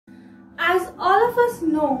As all of us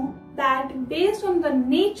know that based on the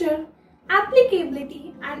nature,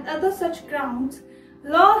 applicability and other such grounds,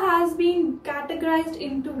 law has been categorized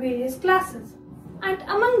into various classes. And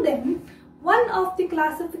among them, one of the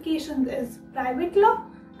classifications is private law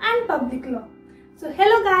and public law. So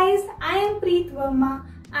hello guys, I am Preet Verma,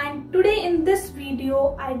 and today in this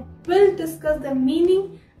video I will discuss the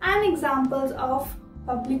meaning and examples of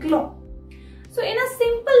public law. So in a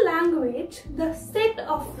simple language, the set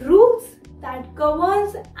of rules that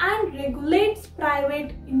governs and regulates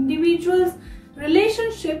private individuals'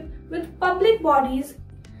 relationship with public bodies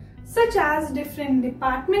such as different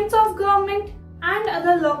departments of government and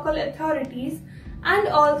other local authorities, and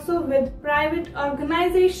also with private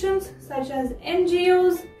organizations such as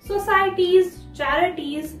NGOs, societies,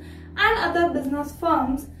 charities and other business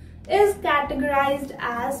firms is categorized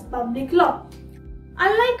as public law.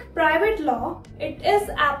 Unlike private law, it is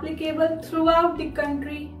applicable throughout the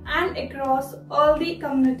country and across all the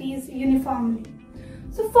communities uniformly.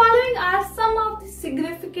 So following are some of the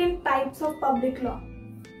significant types of public law.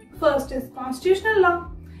 First is constitutional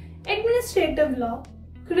law, administrative law,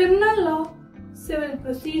 criminal law, civil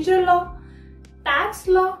procedure law, tax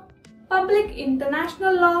law, public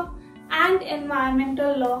international law, and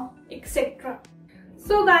environmental law, etc.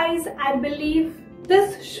 So guys, I believe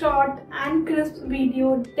this short and crisp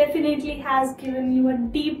video definitely has given you a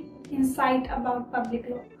deep insight about public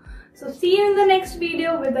law. So see you in the next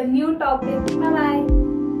video with a new topic. Bye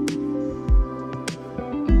bye.